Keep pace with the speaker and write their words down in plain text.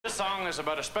song is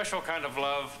about a special kind of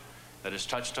love that has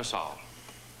touched us all.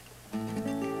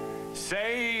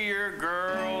 Say your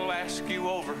girl asks you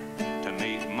over to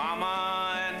meet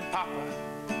Mama and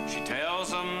Papa. She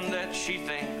tells them that she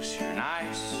thinks you're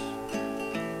nice.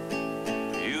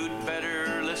 You'd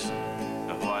better listen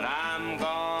to what I'm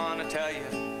gonna tell you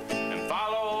and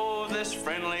follow this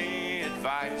friendly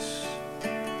advice.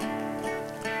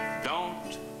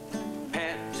 Don't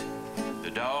pet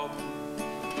the dog.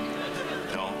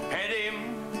 Don't pet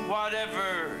him,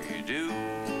 whatever you do.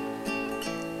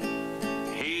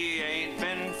 He ain't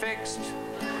been fixed,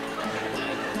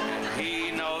 and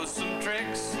he knows some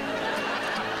tricks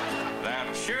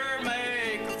that'll sure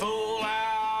make a fool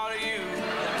out of you.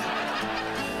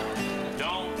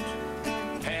 Don't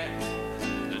pet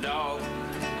the dog.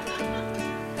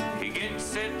 He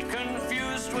gets it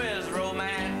confused with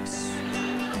romance.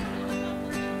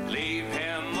 Leave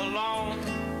him alone,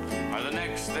 or the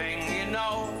next thing you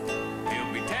know,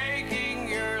 he'll be taking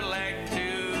your leg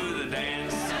to the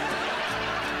dance.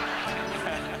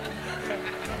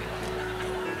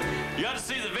 You ought to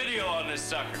see the video on this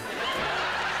sucker.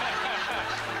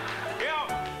 You know,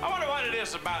 I wonder what it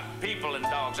is about people and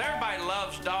dogs. Everybody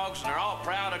loves dogs, and they're all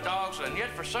proud of dogs, and yet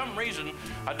for some reason,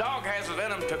 a dog has it in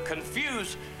them to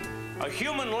confuse a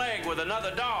human leg with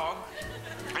another dog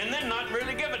and then not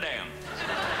really give a damn.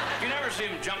 You never see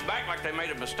them jump back like they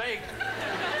made a mistake.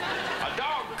 A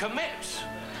dog commits.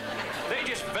 They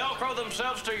just Velcro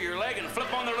themselves to your leg and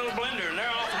flip on their little blender, and they're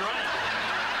off and running.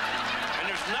 And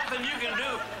there's nothing you can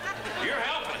do. You're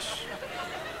helpless.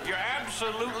 You're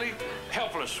absolutely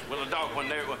helpless with a dog when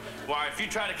they're... Why, if you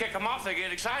try to kick them off, they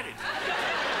get excited.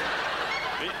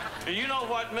 And you know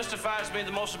what mystifies me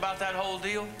the most about that whole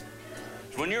deal?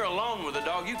 When you're alone with a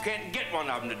dog, you can't get one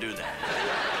of them to do that.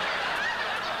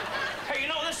 Hey, you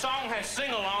know, this song has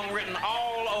sing-along written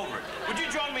all over it. Would you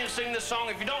join me and sing this song?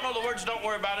 If you don't know the words, don't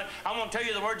worry about it. I'm going to tell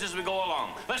you the words as we go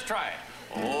along. Let's try it.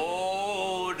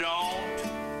 Oh,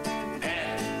 don't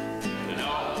pet the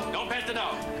dog. Don't pet the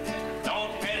dog.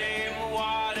 Don't pet him,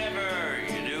 whatever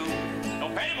you do.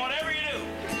 Don't pet him, whatever you do.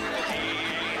 He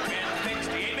ain't been fixed.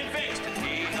 He ain't been fixed.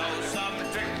 He knows some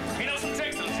tricks. He knows some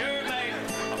tricks that'll sure make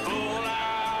a fool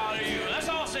out of you. Let's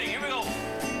all sing. Here we go.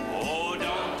 Oh,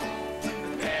 don't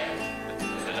pet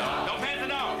the dog. Don't pet the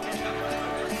dog.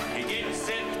 He gets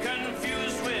it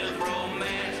confused with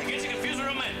romance. He gets it confused with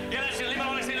romance. Yeah, that's it. Leave it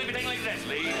alone. Leave it like that.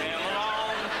 Leave him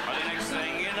alone. Or the next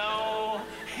thing you know,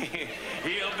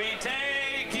 he'll be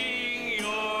taking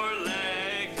your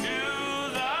leg to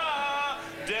the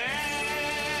dance.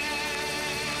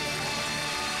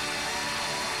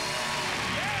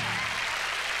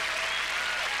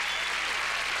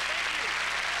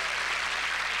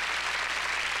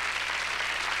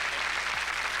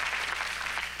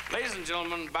 Ladies and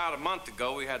gentlemen, about a month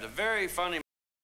ago, we had a very funny